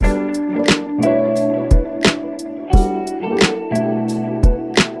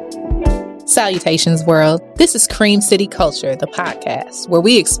Salutations, world. This is Cream City Culture, the podcast, where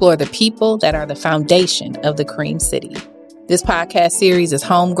we explore the people that are the foundation of the Cream City. This podcast series is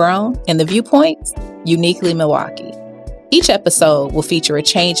homegrown, and the viewpoints, uniquely Milwaukee. Each episode will feature a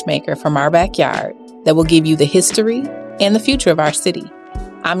change maker from our backyard that will give you the history and the future of our city.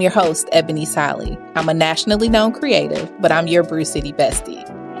 I'm your host, Ebony Solly. I'm a nationally known creative, but I'm your Brew City bestie.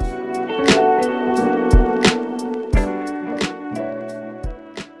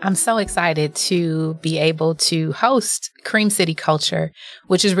 I'm so excited to be able to host Cream City Culture,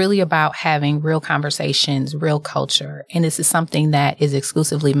 which is really about having real conversations, real culture. And this is something that is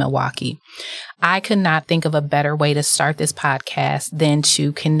exclusively Milwaukee. I could not think of a better way to start this podcast than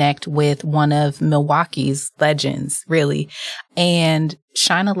to connect with one of Milwaukee's legends, really, and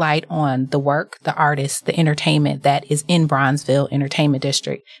shine a light on the work, the artists, the entertainment that is in Bronzeville Entertainment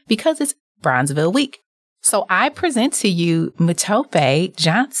District, because it's Bronzeville Week. So I present to you Mutope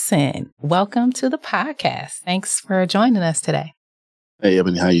Johnson. Welcome to the podcast. Thanks for joining us today. Hey,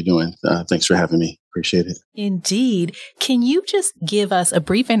 Ebony, how you doing? Thanks for having me. Appreciate it. Indeed. Can you just give us a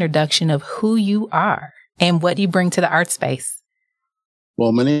brief introduction of who you are and what you bring to the art space?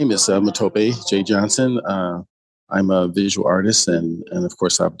 Well, my name is Mutope J Johnson. I'm a visual artist, and of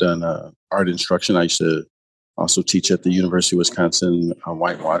course, I've done art instruction. I used to also teach at the University of Wisconsin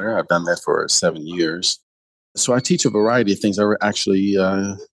Whitewater. I've done that for 7 years. So I teach a variety of things. I were actually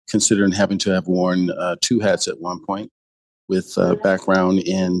considering having to have worn two hats at one point, with background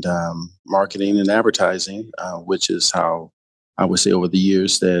in marketing and advertising, which is how I would say over the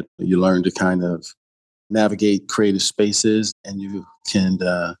years that you learn to kind of navigate creative spaces and you can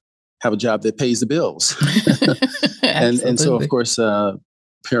have a job that pays the bills. and so, of course,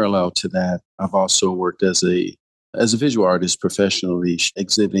 parallel to that, I've also worked as a visual artist professionally,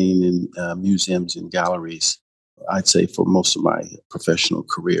 exhibiting in museums and galleries, I'd say, for most of my professional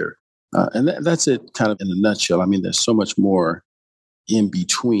career. And that's it kind of in a nutshell. I mean, there's so much more in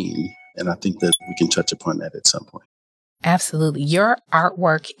between, and I think that we can touch upon that at some point. Absolutely. Your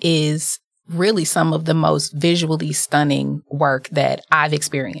artwork is really some of the most visually stunning work that I've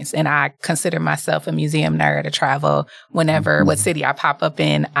experienced. And I consider myself a museum nerd. I travel whenever, what city I pop up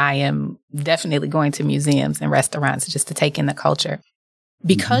in, I am definitely going to museums and restaurants just to take in the culture.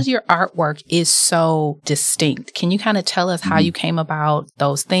 Because your artwork is so distinct, can you kind of tell us how you came about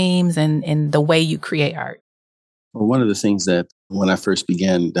those themes and the way you create art? Well, one of the things that when I first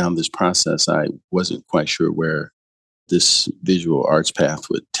began down this process, I wasn't quite sure where this visual arts path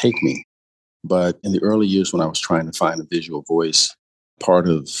would take me. But in the early years when I was trying to find a visual voice, part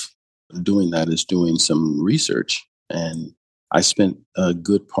of doing that is doing some research. And I spent a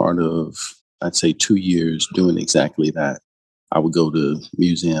good part of, I'd say, 2 years doing exactly that. I would go to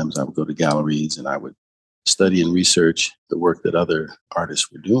museums, I would go to galleries, and I would study and research the work that other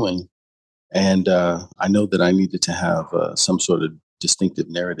artists were doing. And I know that I needed to have some sort of distinctive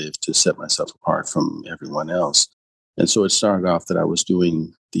narrative to set myself apart from everyone else. And so it started off that I was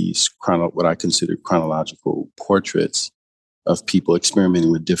doing these what I considered chronological portraits of people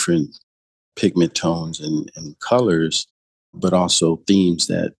experimenting with different pigment tones and colors, but also themes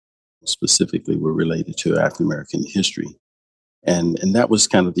that specifically were related to African American history. And that was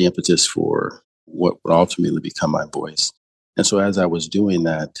kind of the impetus for what would ultimately become my voice. And so as I was doing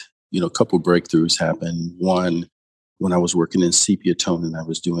that, a couple of breakthroughs happened. One, when I was working in sepia tone and I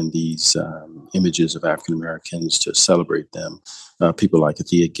was doing these images of African Americans to celebrate them, people like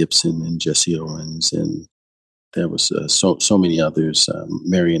Athea Gibson and Jesse Owens, and there was so many others,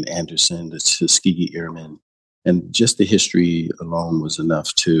 Marian Anderson, the Tuskegee Airmen, and just the history alone was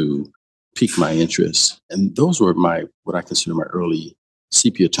enough to pique my interest. And those were what I consider my early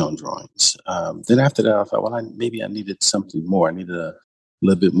sepia tone drawings. Then after that, I thought, well, maybe I needed something more. I needed a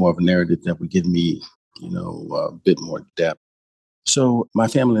little bit more of a narrative that would give me, a bit more depth. So my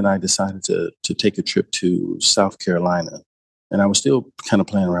family and I decided to take a trip to South Carolina. And I was still kind of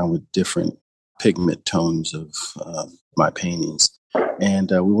playing around with different pigment tones of my paintings. And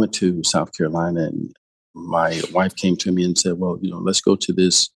we went to South Carolina, and my wife came to me and said, well, let's go to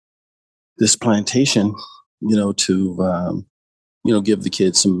this plantation, to, give the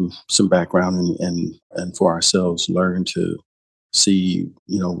kids some background and for ourselves learn to see,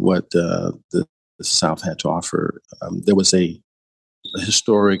 what the South had to offer. There was a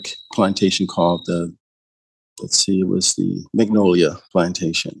historic plantation called it was the Magnolia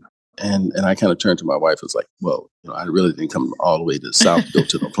Plantation. And I kind of turned to my wife. I was like, well, I really didn't come all the way to the South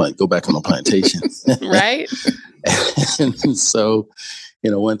to go back on the plantation. Right. And so,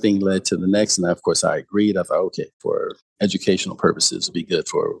 one thing led to the next. And of course, I agreed. I thought, okay, for educational purposes, it'd be good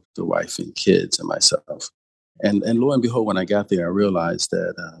for the wife and kids and myself. And lo and behold, when I got there, I realized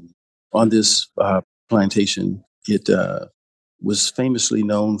that On this plantation, it was famously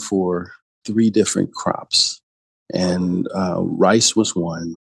known for three different crops. And rice was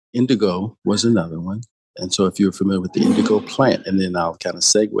one, indigo was another one. And so if you're familiar with the indigo plant, and then I'll kind of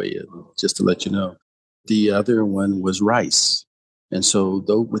segue it just to let you know, the other one was rice. And so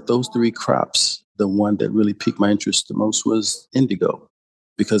with those three crops, the one that really piqued my interest the most was indigo,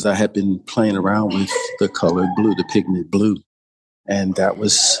 because I had been playing around with the color blue, the pigment blue. And that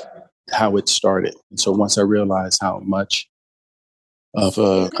was how it started. And so once I realized how much of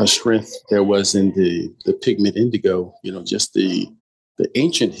a strength there was in the pigment indigo, just the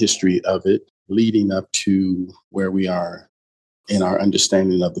ancient history of it leading up to where we are in our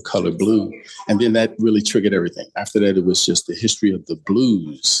understanding of the color blue. And then that really triggered everything. After that, it was just the history of the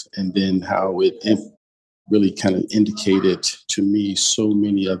blues, and then how it really kind of indicated to me so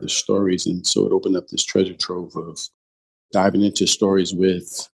many other stories. And so it opened up this treasure trove of diving into stories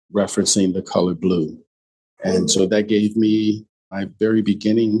with referencing the color blue. And so that gave me my very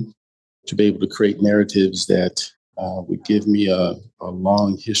beginning to be able to create narratives that would give me a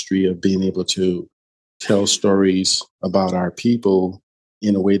long history of being able to tell stories about our people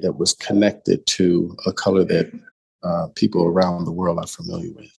in a way that was connected to a color that people around the world are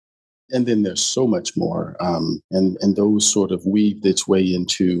familiar with. And then there's so much more. And those sort of weaved its way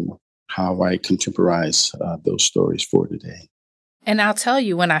into how I contemporize those stories for today. And I'll tell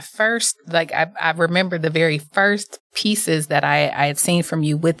you, when I first, I remember the very first pieces that I had seen from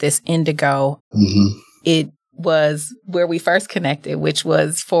you with this indigo, It was where we first connected, which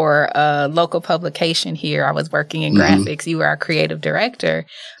was for a local publication here. I was working in graphics. You were our creative director.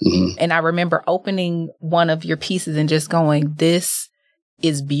 And I remember opening one of your pieces and just going, this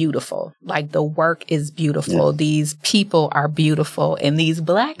is beautiful. Like, the work is beautiful. Yeah. These people are beautiful, and these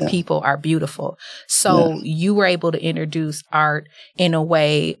Black people are beautiful. So you were able to introduce art in a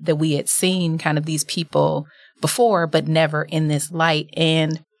way that we had seen kind of these people before, but never in this light.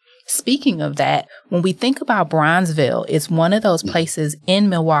 And speaking of that, when we think about Bronzeville, it's one of those places in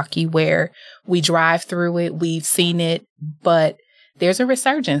Milwaukee where we drive through it, we've seen it, but there's a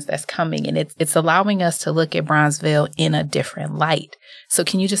resurgence that's coming, and it's allowing us to look at Bronzeville in a different light. So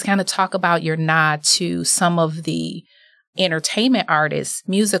can you just kind of talk about your nod to some of the entertainment artists,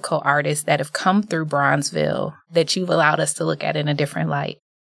 musical artists that have come through Bronzeville that you've allowed us to look at in a different light?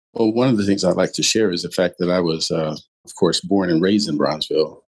 Well, one of the things I'd like to share is the fact that I was, of course, born and raised in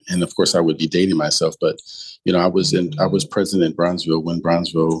Bronzeville. And of course, I would be dating myself, but I was present in Bronzeville when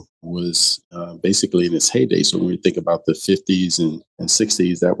Bronzeville was basically in its heyday. So when we think about the 50s and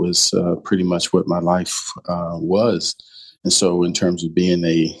 60s, that was pretty much what my life was. And so in terms of being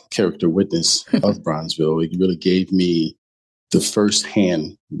a character witness of Bronzeville, it really gave me the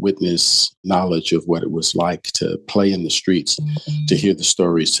firsthand witness knowledge of what it was like to play in the streets, to hear the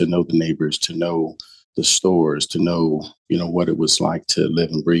stories, to know the neighbors, to know the stores, to know, what it was like to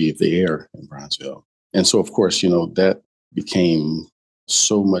live and breathe the air in Bronzeville. And so, of course, that became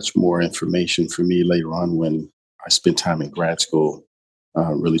so much more information for me later on when I spent time in grad school,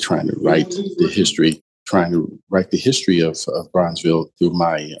 really trying to write the history of Bronzeville through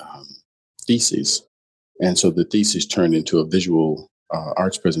my thesis. And so the thesis turned into a visual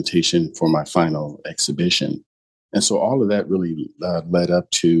arts presentation for my final exhibition. And so all of that really led up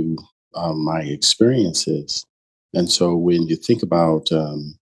to my experiences. And so when you think about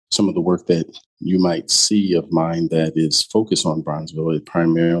some of the work that you might see of mine that is focused on Bronzeville, it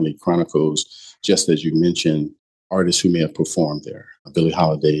primarily chronicles, just as you mentioned, artists who may have performed there. Billie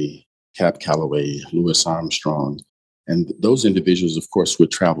Holiday, Cab Calloway, Louis Armstrong. And those individuals, of course,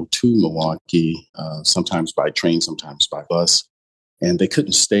 would travel to Milwaukee, sometimes by train, sometimes by bus. And they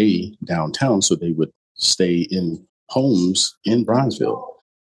couldn't stay downtown, so they would stay in homes in Bronzeville.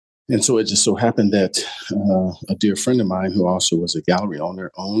 And so it just so happened that a dear friend of mine, who also was a gallery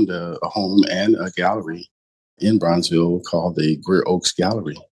owner, owned a home and a gallery in Bronzeville called the Greer Oaks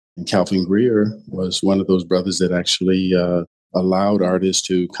Gallery. And Calvin Greer was one of those brothers that actually allowed artists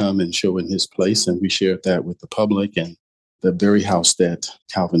to come and show in his place. And we shared that with the public. And the very house that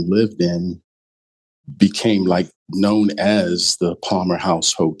Calvin lived in became known as the Palmer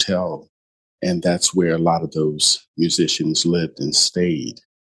House Hotel. And that's where a lot of those musicians lived and stayed.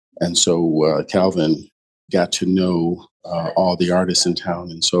 And so Calvin got to know all the artists in town.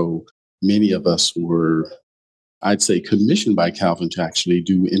 And so many of us were, I'd say, commissioned by Calvin to actually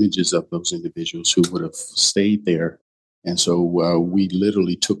do images of those individuals who would have stayed there. And so we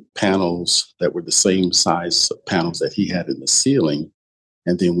literally took panels that were the same size panels that he had in the ceiling.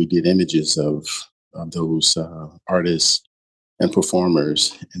 And then we did images of those artists and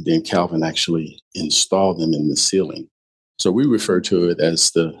performers. And then Calvin actually installed them in the ceiling. So we refer to it as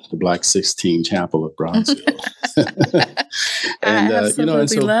the Black 16 Chapel of Bronzeville. I And absolutely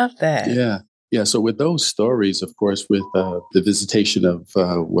so, love that. yeah. Yeah. So with those stories, of course, with the visitation of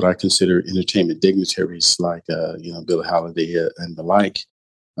what I consider entertainment dignitaries like, Billie Holiday and the like,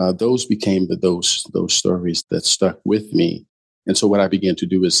 those became those stories that stuck with me. And so what I began to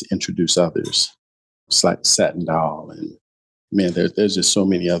do is introduce others. It's like Satin Doll, and man, there's just so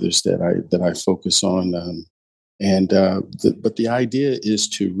many others that I focus on. But the idea is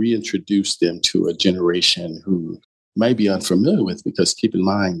to reintroduce them to a generation who might be unfamiliar with, because keep in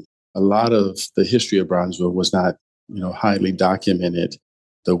mind, a lot of the history of Bronzeville was not, highly documented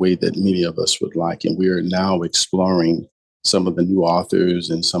the way that many of us would like. And we are now exploring some of the new authors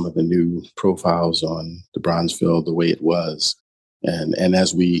and some of the new profiles on the Bronzeville the way it was. And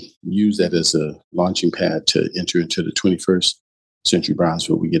as we use that as a launching pad to enter into the 21st century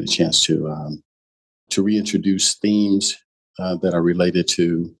Bronzeville, we get a chance to reintroduce themes that are related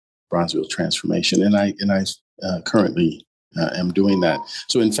to Bronzeville transformation, and I currently am doing that.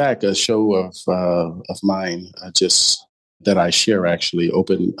 So, in fact, a show of mine just that I share actually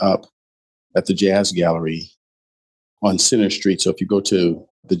opened up at the Jazz Gallery on Center Street. So, if you go to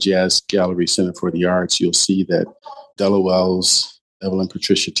the Jazz Gallery Center for the Arts, you'll see that Della Wells, Evelyn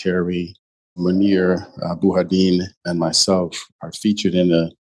Patricia Terry, Munir Buhardin, and myself are featured in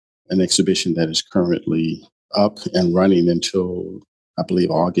an exhibition that is currently up and running until, I believe,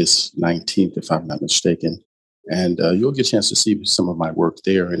 August 19th, if I'm not mistaken. And you'll get a chance to see some of my work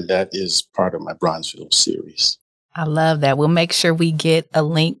there. And that is part of my Bronzeville series. I love that. We'll make sure we get a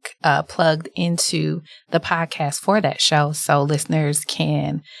link plugged into the podcast for that show so listeners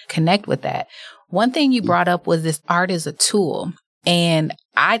can connect with that. One thing you brought up was this art is a tool. And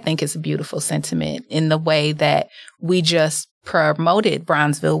I think it's a beautiful sentiment in the way that we just promoted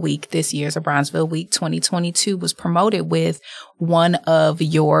Bronzeville Week this year. So Bronzeville Week 2022 was promoted with one of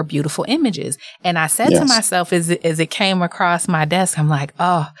your beautiful images. And I said to myself as it came across my desk, I'm like,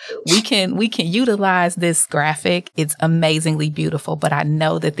 oh, we can utilize this graphic. It's amazingly beautiful, but I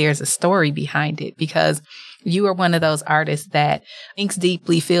know that there's a story behind it because you are one of those artists that thinks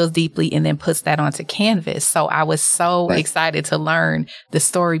deeply, feels deeply, and then puts that onto canvas. So I was so excited to learn the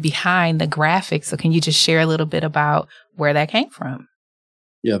story behind the graphic. So can you just share a little bit about where that came from?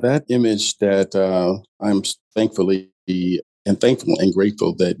 Yeah, that image that I'm thankful and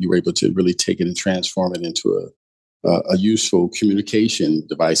grateful that you were able to really take it and transform it into a useful communication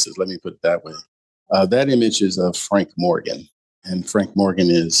devices. Let me put it that way. That image is of Frank Morgan. And Frank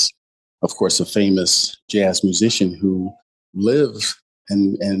Morgan is, of course, a famous jazz musician who lived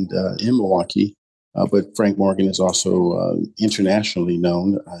in Milwaukee. But Frank Morgan is also internationally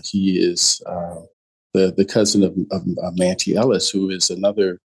known. He is the cousin of Manty Ellis, who is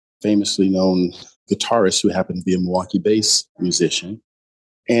another famously known guitarist who happened to be a Milwaukee-based musician.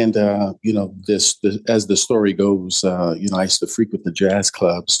 And as the story goes, I used to frequent the jazz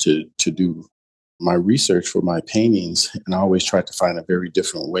clubs to do my research for my paintings, and I always tried to find a very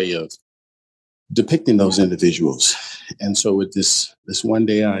different way of depicting those individuals. And so with this one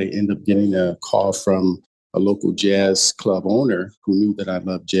day, I ended up getting a call from a local jazz club owner who knew that I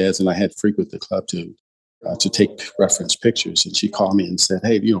loved jazz, and I had frequented the club to take reference pictures. And she called me and said,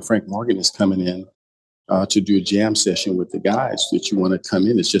 "Hey, Frank Morgan is coming in to do a jam session with the guys. That you want to come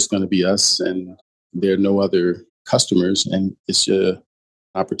in? It's just going to be us, and there are no other customers, and it's an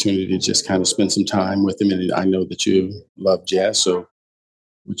opportunity to just kind of spend some time with him. And I know that you love jazz, so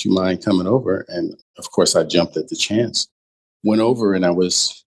would you mind coming over?" And of course, I jumped at the chance. Went over, and I'm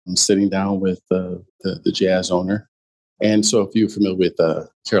sitting down with the jazz owner. And so, if you're familiar with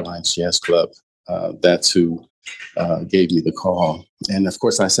Caroline's Jazz Club, that's who gave me the call. And of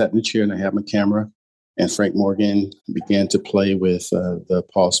course, I sat in the chair and I had my camera, and Frank Morgan began to play with the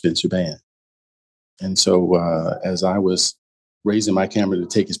Paul Spencer Band. And so, as I was raising my camera to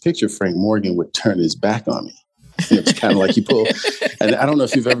take his picture, Frank Morgan would turn his back on me. And it was kind of like he pulled. And I don't know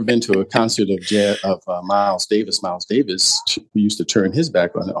if you've ever been to a concert of Miles Davis. Miles Davis used to turn his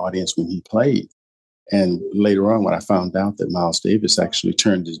back on the audience when he played. And later on, when I found out that Miles Davis actually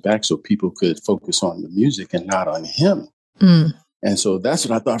turned his back so people could focus on the music and not on him. Mm. And so that's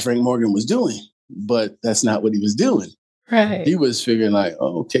what I thought Frank Morgan was doing. But that's not what he was doing. Right. He was figuring like,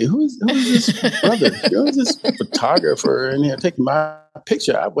 oh, okay, who's this brother? Who's this photographer in here taking my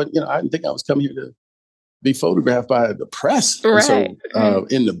picture? I didn't think I was coming here to be photographed by the press. Right. And so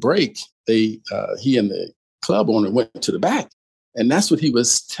in the break, he and the club owner went to the back. And that's what he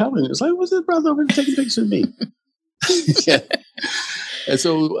was telling. It was like, what's this brother over here taking pictures of me? Yeah. And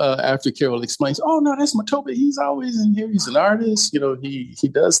so after Carol explains, oh, no, that's Mutope. He's always in here. He's an artist. He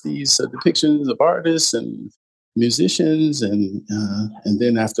does these depictions of artists. And musicians, and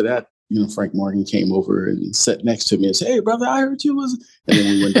then after that, Frank Morgan came over and sat next to me and said, "Hey, brother, I heard you was." And then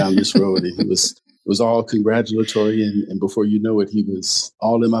we went down this road, and it was all congratulatory, and before you know it, he was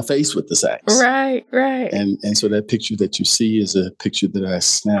all in my face with the sax. Right, right. And so that picture that you see is a picture that I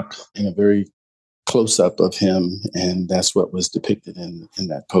snapped in a very close up of him, and that's what was depicted in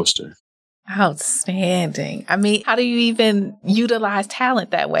that poster. Outstanding. I mean, how do you even utilize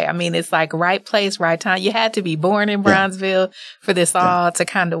talent that way? I mean, it's like right place, right time. You had to be born in Bronzeville for this all to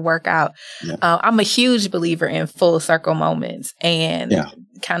kind of work out. Yeah. I'm a huge believer in full circle moments and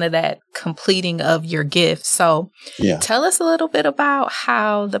kind of that completing of your gift. So tell us a little bit about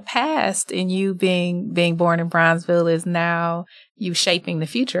how the past and you being born in Bronzeville is now you shaping the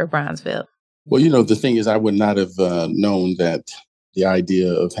future of Bronzeville. Well, the thing is, I would not have known that the idea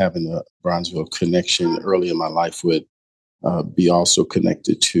of having a Bronzeville connection early in my life would be also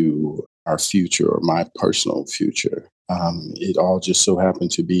connected to our future or my personal future. It all just so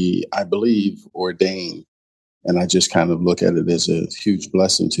happened to be, I believe, ordained. And I just kind of look at it as a huge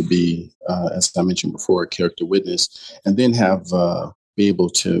blessing to be, as I mentioned before, a character witness, and then be able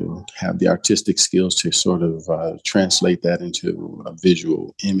to have the artistic skills to sort of translate that into a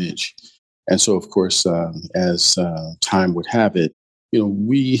visual image. And so, of course, as time would have it,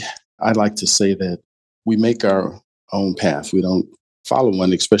 I like to say that we make our own path. We don't follow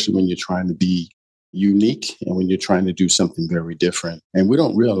one, especially when you're trying to be unique and when you're trying to do something very different. And we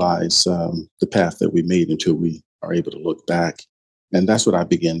don't realize the path that we made until we are able to look back. And that's what I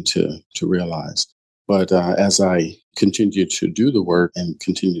began to realize. But as I continue to do the work and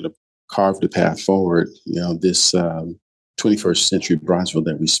continue to carve the path forward, this 21st century Bronzeville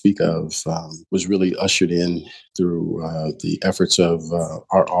that we speak of was really ushered in through the efforts of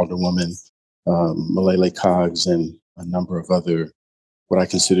our alderwoman, Malele Coggs, and a number of other what I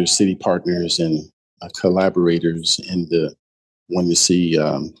consider city partners and collaborators in when you see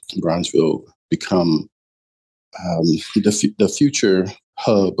Bronzeville become the future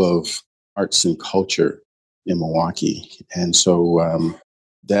hub of arts and culture in Milwaukee. And so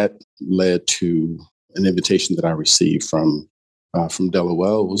that led to an invitation that I received from Della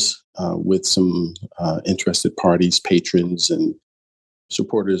Wells with some interested parties, patrons, and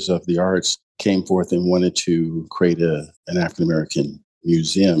supporters of the arts came forth and wanted to create an African-American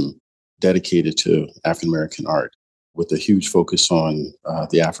museum dedicated to African-American art with a huge focus on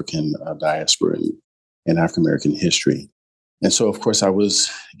the African diaspora and African-American history. And so, of course, I was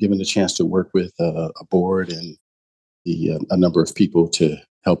given the chance to work with a board and a number of people to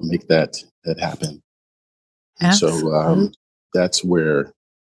help make that happen. And so that's where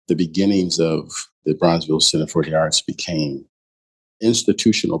the beginnings of the Bronzeville Center for the Arts became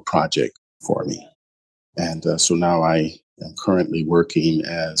institutional project for me. And so now I am currently working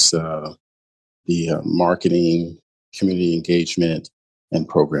as the marketing, community engagement, and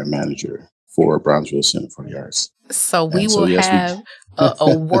program manager for Bronzeville Center for the Arts. So we will have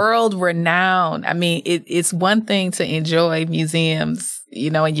a world-renowned, I mean, it's one thing to enjoy museums,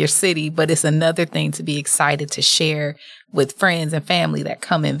 in your city, but it's another thing to be excited to share with friends and family that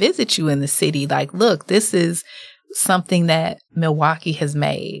come and visit you in the city. Like, look, this is something that Milwaukee has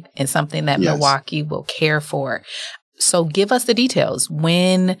made and something that Milwaukee will care for. So give us the details.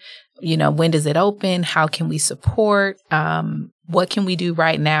 When does it open? How can we support? What can we do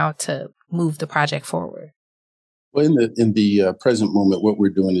right now to move the project forward? Well, in the present moment, what we're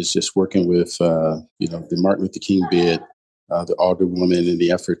doing is just working with, the Martin Luther King bid, the alderwoman in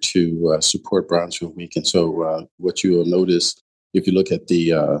the effort to support Bronzeville Week. And so what you will notice, if you look at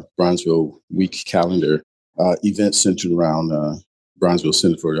the Bronzeville Week calendar, events centered around Bronzeville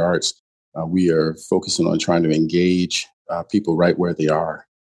Center for the Arts, we are focusing on trying to engage people right where they are.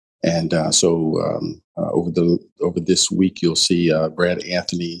 And so over this week, you'll see Brad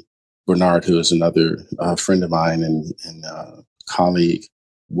Anthony Bernard, who is another friend of mine and colleague,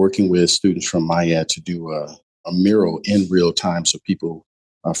 working with students from MyEd to do a mural in real time so people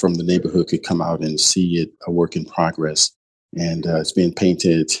from the neighborhood could come out and see it, a work in progress. And it's being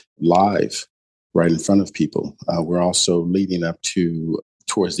painted live right in front of people. We're also leading up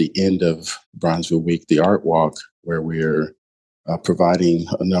towards the end of Bronzeville Week, the Art Walk, where we're providing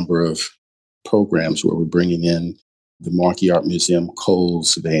a number of programs where we're bringing in the Milwaukee Art Museum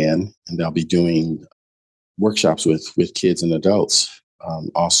Coles van, and they'll be doing workshops with kids and adults.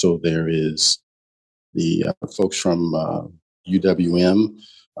 Also, there is the folks from UWM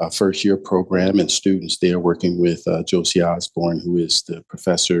first year program and students there working with Josie Osborne, who is the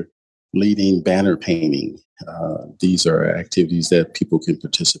professor leading banner painting. These are activities that people can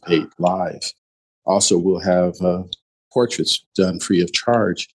participate live. Also, we'll have portraits done free of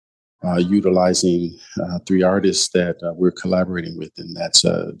charge utilizing three artists that we're collaborating with, and that's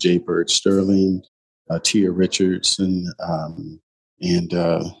J. Bird Sterling, Tia Richardson, and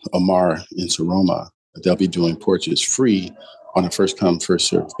Amar in Saroma. They'll be doing portraits free on a first come, first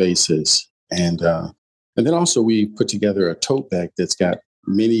served basis. And then also we put together a tote bag that's got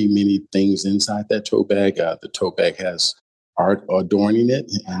many things inside that tote bag. The tote bag has art adorning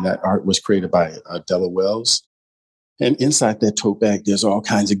it, and that art was created by Della Wells. And inside that tote bag, there's all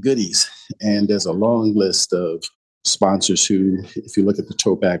kinds of goodies. And there's a long list of sponsors who, if you look at the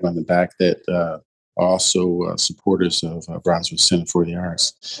tote bag on the back, that are also supporters of Bronzeville Center for the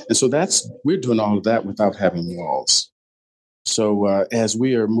Arts. And so we're doing all of that without having walls. So as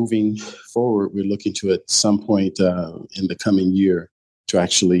we are moving forward, we're looking to at some point in the coming year to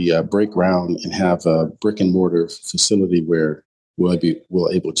actually break ground and have a brick and mortar facility where we'll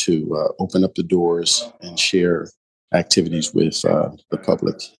able to open up the doors and share activities with the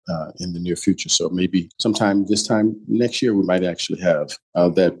public in the near future. So maybe sometime this time next year, we might actually have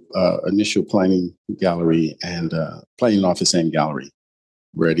that initial planning gallery and planning office and gallery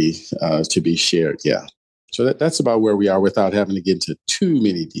ready to be shared. Yeah. So that's about where we are without having to get into too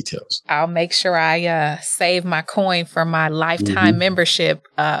many details. I'll make sure I save my coin for my lifetime membership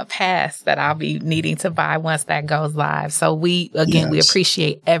pass that I'll be needing to buy once that goes live. So we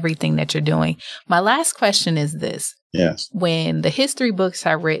appreciate everything that you're doing. My last question is this. Yes. When the history books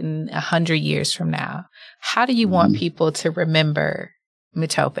are written 100 years from now, how do you want people to remember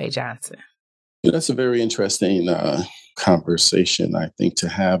Mutope Johnson? That's a very interesting conversation, I think, to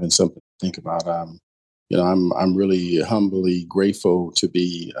have and something to think about. I'm really humbly grateful to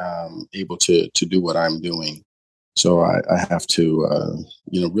be able to do what I'm doing. So I have to,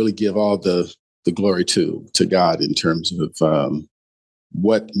 really give all the glory to God in terms of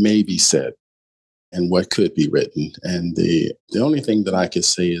what may be said and what could be written. And the only thing that I could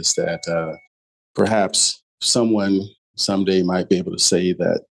say is that perhaps someone someday might be able to say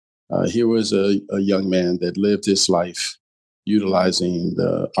that here was a young man that lived his life utilizing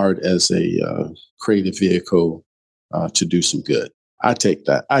the art as a creative vehicle to do some good. I take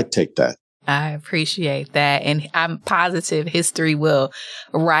that. I appreciate that. And I'm positive history will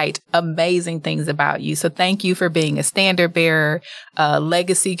write amazing things about you. So thank you for being a standard bearer, a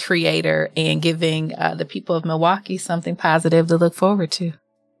legacy creator, and giving the people of Milwaukee something positive to look forward to.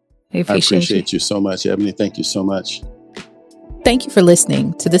 I appreciate you so much, Ebony. Thank you so much. Thank you for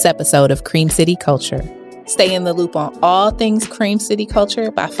listening to this episode of Cream City Culture. Stay in the loop on all things Cream City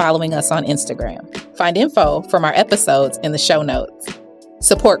Culture by following us on Instagram. Find info from our episodes in the show notes.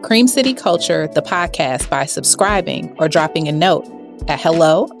 Support Cream City Culture, the podcast, by subscribing or dropping a note at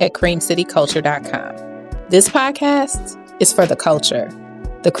hello@creamcityculture.com. This podcast is for the culture,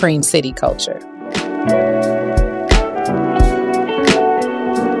 the Cream City culture.